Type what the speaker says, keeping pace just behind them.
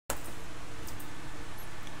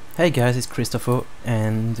Hey guys, it's Christopher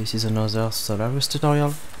and this is another Solarus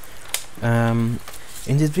tutorial. In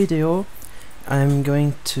this video I'm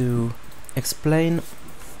going to explain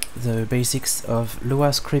the basics of Lua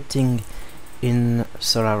scripting in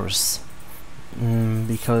Solarus,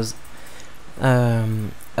 because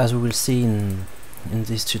as we will see in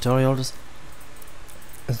these tutorials,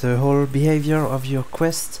 the whole behavior of your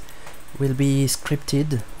quest will be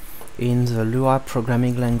scripted in the Lua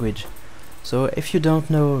programming language. So if you don't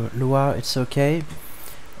know Lua, it's okay.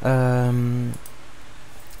 But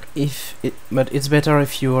it's better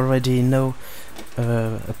if you already know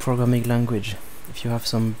a programming language, if you have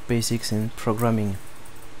some basics in programming.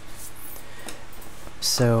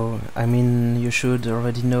 So I mean, you should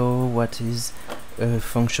already know what is a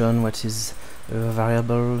function, what is a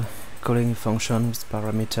variable, calling a function with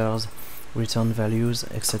parameters, return values,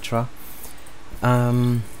 etc.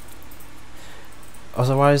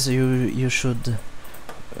 Otherwise, you should,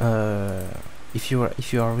 if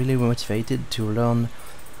you are really motivated to learn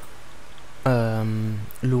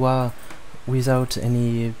Lua without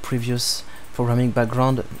any previous programming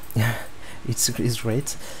background, it's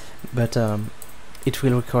great, but it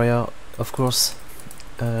will require, of course,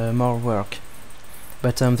 more work.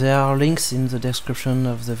 But there are links in the description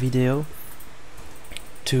of the video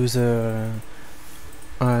to the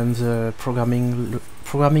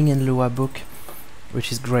programming in Lua book, which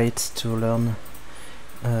is great to learn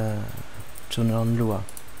Lua.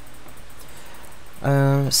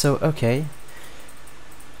 So okay,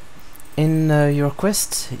 in your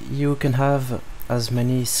quest you can have as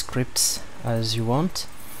many scripts as you want.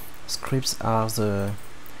 Scripts are the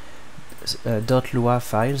 .lua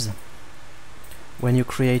files. When you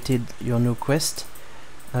created your new quest,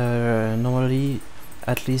 normally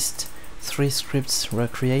at least 3 scripts were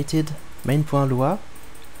created. Main.lua,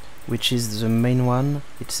 which is the main one,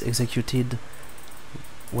 it's executed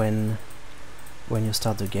when you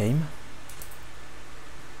start the game,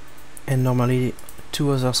 and normally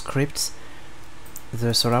 2 other scripts: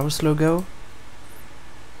 the Solarus logo,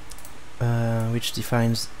 which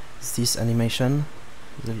defines this animation,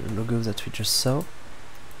 the logo that we just saw.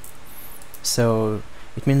 So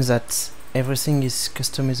it means that everything is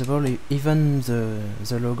customizable. Even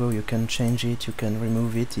the logo, you can change it, you can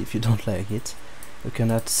remove it if you don't like it. You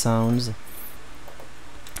can add sounds.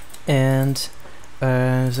 And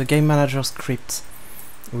the game manager script,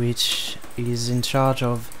 which is in charge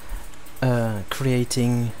of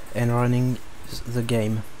creating and running the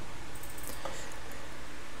game.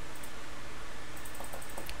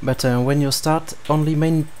 But when you start, only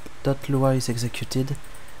main.lua is executed,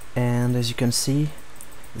 and as you can see,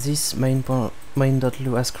 this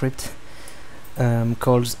main.lua script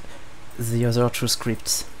calls the other 2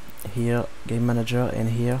 scripts. Here game manager,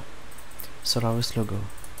 and here Solarus logo.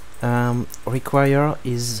 Require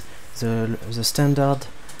is the standard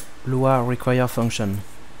Lua require function,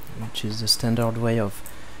 which is the standard way of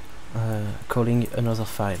calling another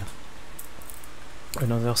file,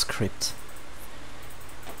 another script.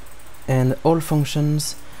 And all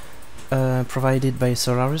functions provided by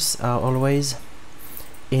Solarus are always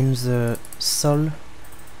in the sol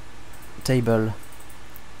table,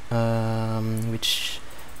 which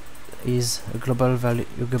is a global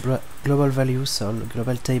value sol,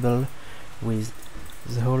 global table with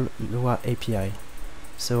the whole Lua API.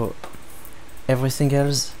 So everything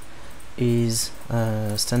else is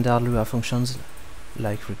standard Lua functions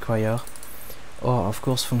like require, or of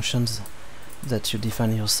course functions that you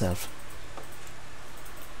define yourself.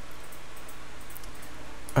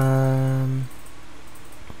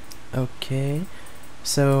 Okay,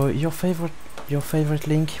 so your favorite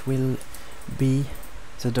link will be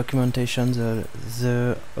the documentation,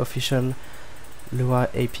 the official Lua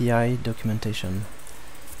API documentation.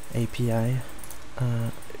 API,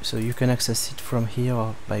 so you can access it from here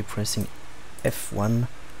or by pressing F1,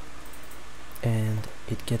 and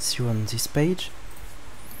it gets you on this page.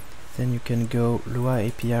 Then you can go Lua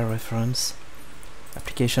API reference,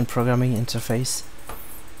 application programming interface.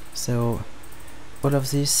 So all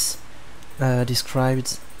of this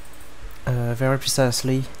describes very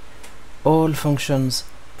precisely all functions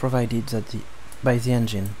provided by the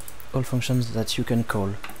engine, all functions that you can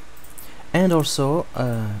call, and also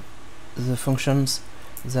the functions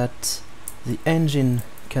that the engine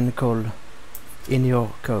can call in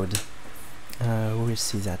your code. We will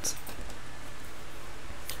see that.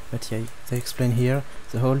 But yeah, they explain here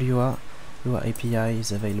the whole Lua API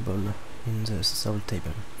is available in the sol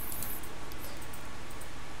table.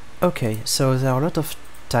 Okay, so there are a lot of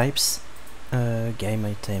types, game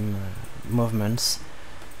item, movements.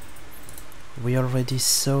 We already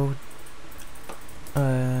saw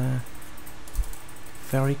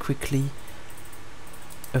very quickly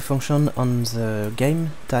a function on the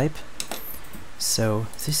game type. So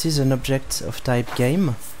this is an object of type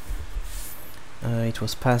game. It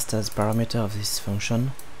was passed as parameter of this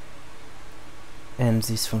function, and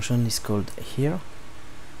this function is called here.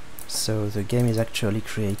 So the game is actually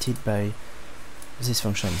created by this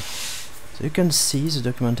function. So you can see the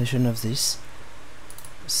documentation of this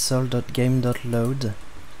sol.game.load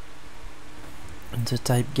and the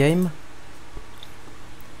type game.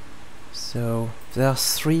 So there are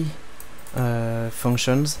three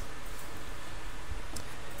functions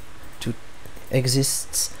to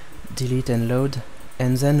exist, delete and load,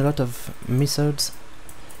 and then a lot of methods.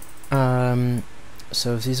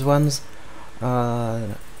 So these ones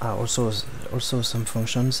are also some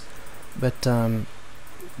functions, but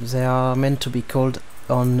they are meant to be called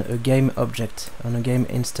on a game object, on a game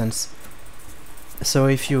instance. So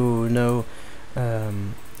if you know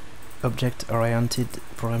object-oriented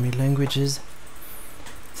programming languages,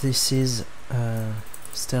 this is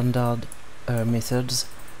standard methods,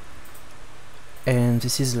 and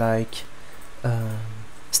this is like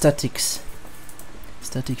static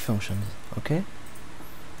functions. Okay,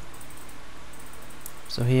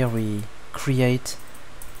 so here we create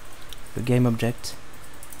a game object.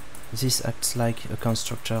 This acts like a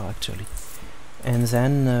constructor actually, and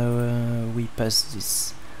then we pass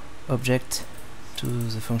this object to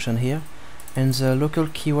the function here, and the local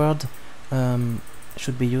keyword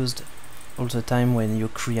should be used all the time when you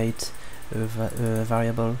create a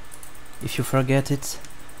variable. If you forget it,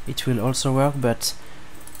 it will also work, but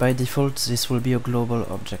by default this will be a global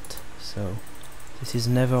object. So this is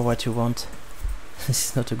never what you want. This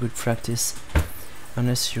is not a good practice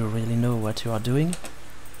unless you really know what you are doing.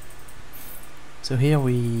 So here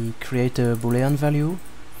we create a boolean value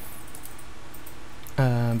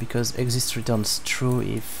because exist returns true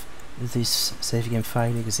if this save game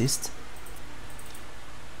file exists,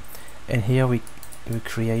 and here we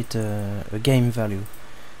create a game value,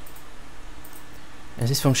 and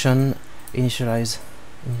this function initializes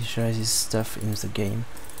stuff in the game.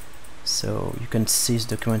 So you can see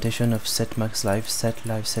the documentation of set max life, set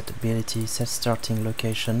ability, set starting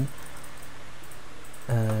location.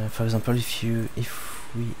 For example,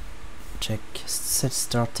 if we check set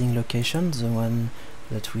starting location, the one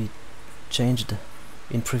that we changed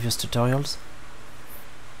in previous tutorials,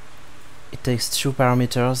 it takes two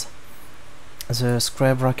parameters. The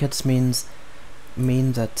square brackets mean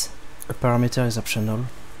that a parameter is optional,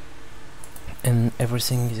 and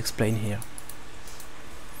everything is explained here.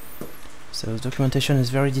 So the documentation is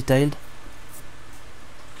very detailed.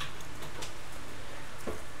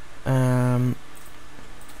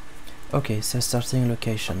 Okay, so starting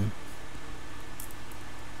location.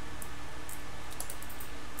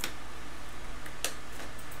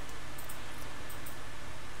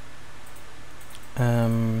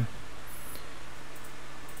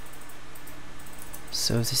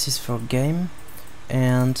 So this is for game,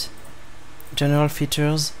 and general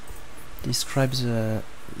features describes the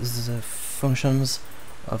functions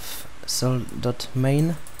of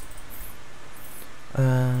sol.main.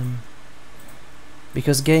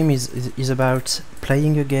 Because game is about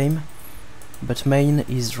playing a game, but main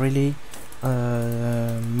is really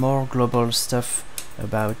more global stuff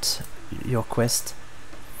about your quest.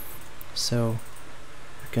 So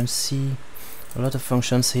you can see a lot of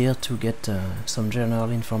functions here to get some general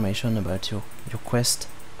information about your quest.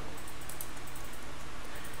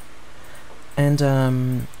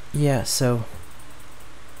 And yeah, so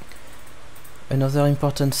another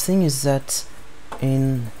important thing is that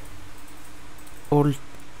in all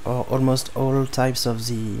or almost all types of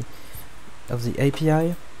the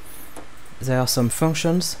API, there are some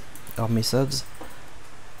functions or methods.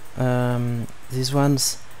 These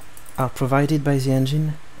ones are provided by the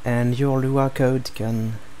engine, and your Lua code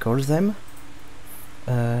can call them.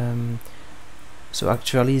 So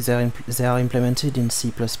actually they are implemented in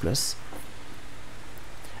C++.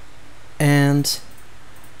 And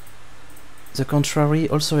the contrary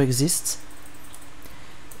also exists.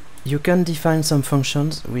 You can define some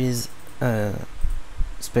functions with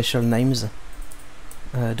special names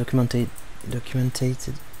documented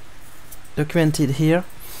here,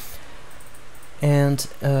 and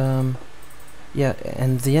yeah,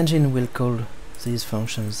 and the engine will call these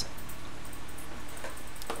functions.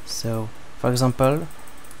 So for example,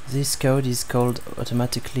 this code is called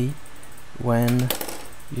automatically when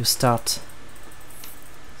you start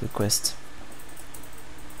the quest.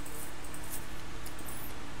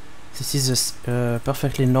 This is a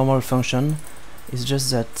perfectly normal function. It's just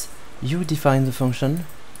that you define the function,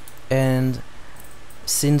 and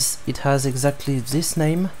since it has exactly this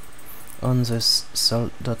name, on the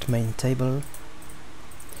sol.main table,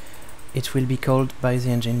 it will be called by the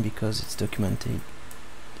engine because it's documented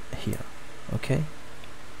here. Okay?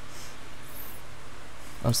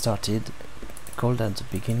 Unstarted, called at the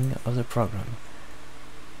beginning of the program.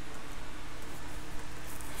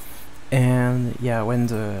 And yeah, when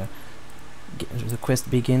the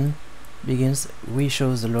quest begins, we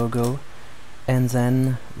show the logo, and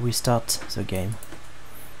then we start the game.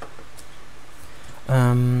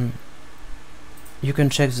 You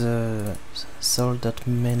can check the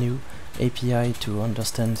sol.menu API to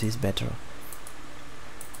understand this better.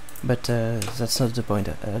 But that's not the point.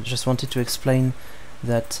 I just wanted to explain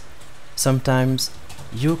that sometimes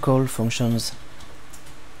you call functions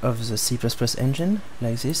of the C++ engine,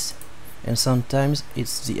 like this, and sometimes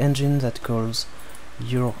it's the engine that calls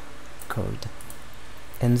your code.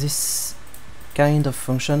 And this kind of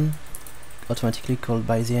function, automatically called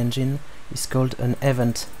by the engine, is called an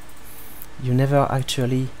event. You never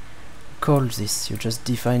actually call this, you just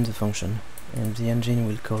define the function, and the engine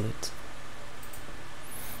will call it.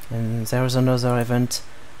 And there is another event,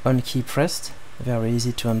 on key pressed, very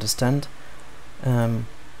easy to understand.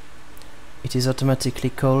 It is automatically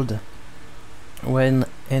called when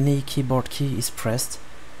any keyboard key is pressed,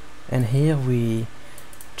 and here we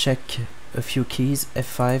check a few keys,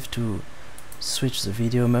 F5 to switch the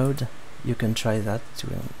video mode. You can try that to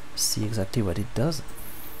see exactly what it does.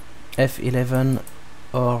 F11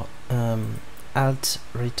 or Alt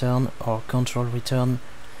return or Control return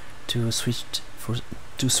to switch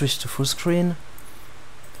to full screen.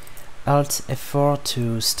 Alt F4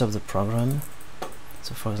 to stop the program.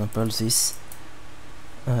 So for example this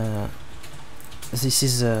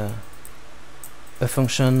is a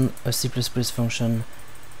function, a C++ function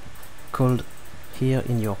called here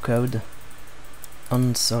in your code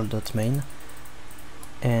on sol.main,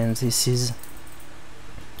 and this is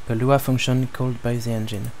a Lua function called by the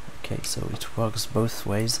engine. Okay, so it works both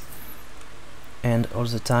ways, and all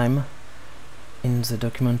the time in the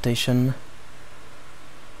documentation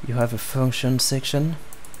you have a function section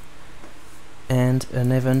and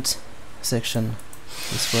an event section.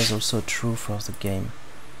 This was also true for the game.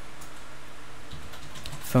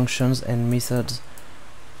 Functions and methods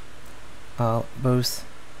are both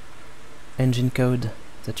engine code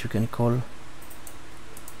that you can call,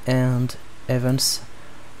 and events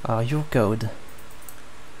are your code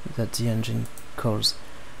that the engine calls.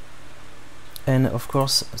 And of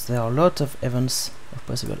course there are a lot of events, of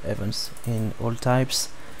possible events in all types,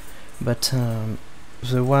 but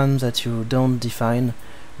the one that you don't define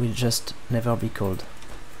will just never be called.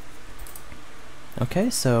 Okay,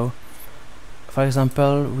 so for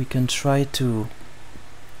example we can try to,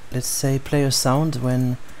 let's say, play a sound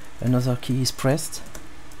when another key is pressed.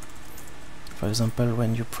 For example,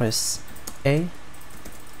 when you press A.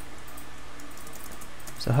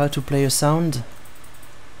 So how to play a sound?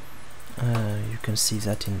 You can see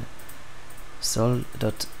that in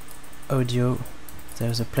sol.audio.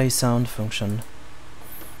 There's a play sound function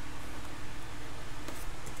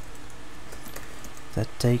that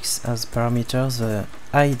takes as parameter the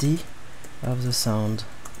ID of the sound.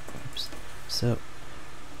 Oops. So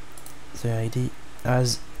the ID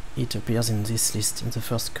as it appears in this list in the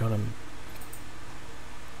first column.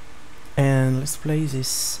 And let's play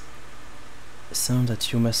this sound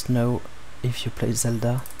that you must know if you play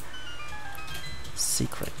Zelda,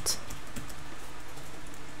 Secret.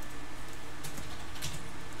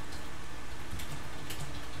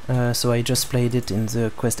 So I just played it in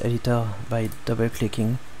the Quest Editor by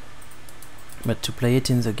double-clicking, but to play it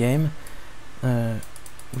in the game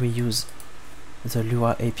we use the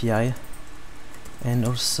Lua API. And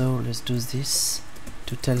also let's do this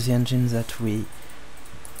to tell the engine that we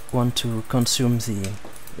want to consume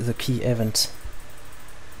the key event.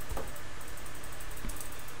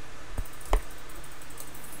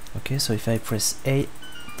 Okay, so if I press A,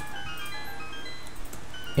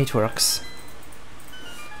 it works.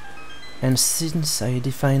 And since I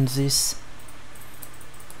defined this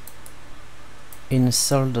in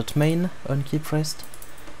sol.main on key pressed,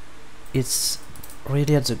 it's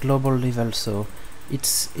really at the global level, so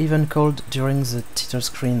it's even called during the title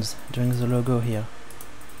screens, during the logo here.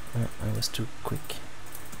 I was too quick.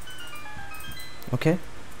 Okay?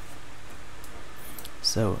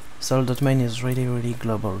 So sol.main is really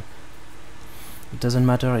global. It doesn't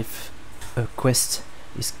matter if a quest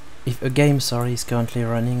is, if a game, sorry, is currently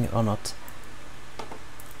running or not.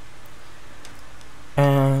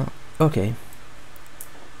 Okay.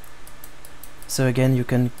 So again, you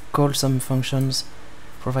can call some functions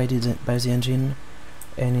provided by the engine,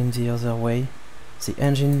 and in the other way, the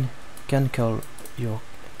engine can call your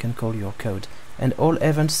code. and all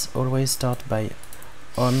events always start by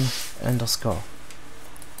on underscore.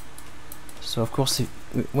 So of course,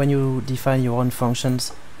 when you define your own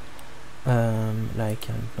functions, like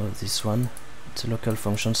this one, it's a local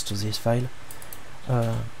functions to this file.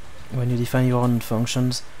 When you define your own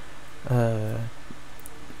functions,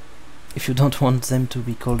 if you don't want them to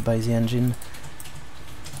be called by the engine,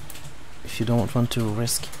 if you don't want to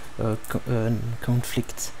risk a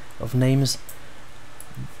conflict of names,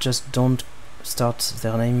 just don't start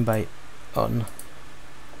their name by on.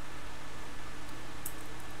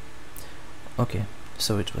 Okay,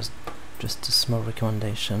 so it was just a small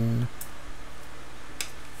recommendation.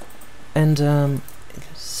 And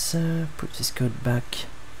let's put this code back.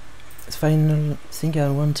 The final thing I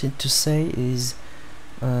wanted to say is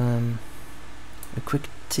a quick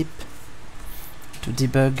tip to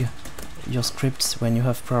debug your scripts when you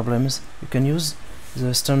have problems. You can use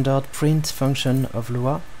the standard print function of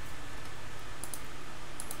Lua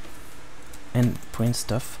and print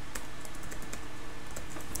stuff.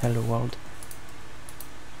 Hello world.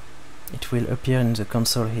 It will appear in the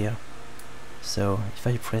console here. So if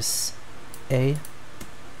I press A,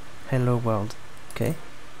 hello world, okay?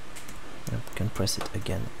 I can press it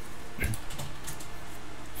again.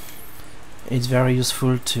 It's very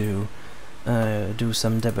useful to do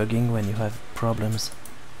some debugging when you have problems.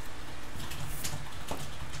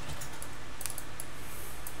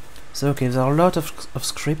 So okay, there are a lot of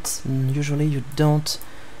scripts, and usually you don't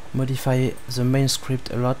modify the main script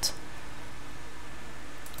a lot,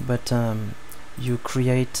 but you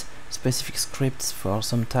create specific scripts for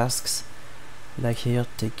some tasks, like here,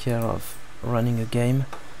 take care of running a game,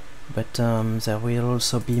 but there will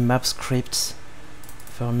also be map scripts.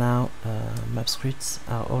 For now, map scripts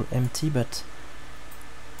are all empty, but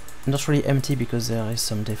not really empty because there is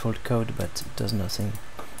some default code, but it does nothing.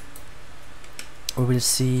 We will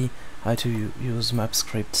see how to use map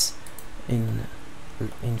scripts in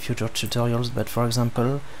future tutorials, but for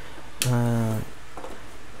example,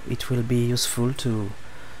 it will be useful to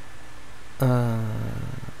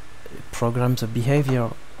program the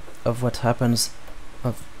behavior of what happens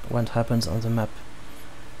on the map.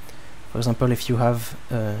 For example, if you have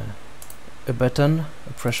a button,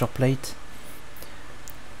 a pressure plate,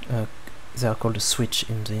 they are called a switch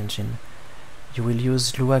in the engine. You will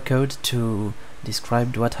use Lua code to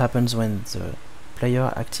describe what happens when the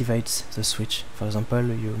player activates the switch. For example,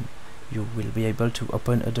 you will be able to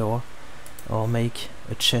open a door or make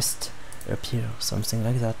a chest appear, something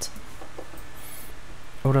like that.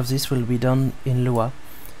 All of this will be done in Lua.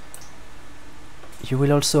 You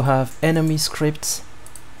will also have enemy scripts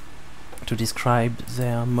to describe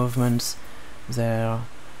their movements, their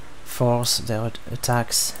force, their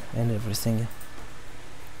attacks and everything.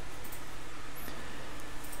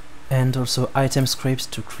 And also item scripts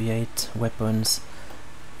to create weapons.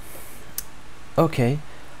 Okay,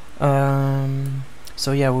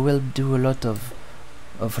 so yeah, we will do a lot of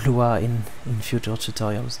Lua in future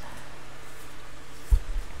tutorials.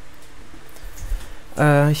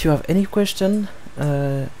 If you have any question,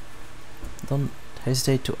 don't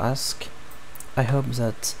hesitate to ask. I hope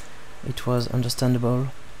that it was understandable.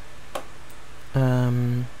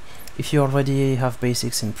 If you already have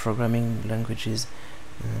basics in programming languages,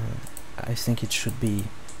 I think it should be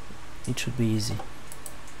easy.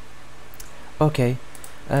 Okay,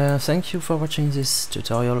 thank you for watching this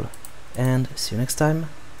tutorial and see you next time.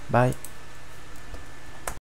 Bye.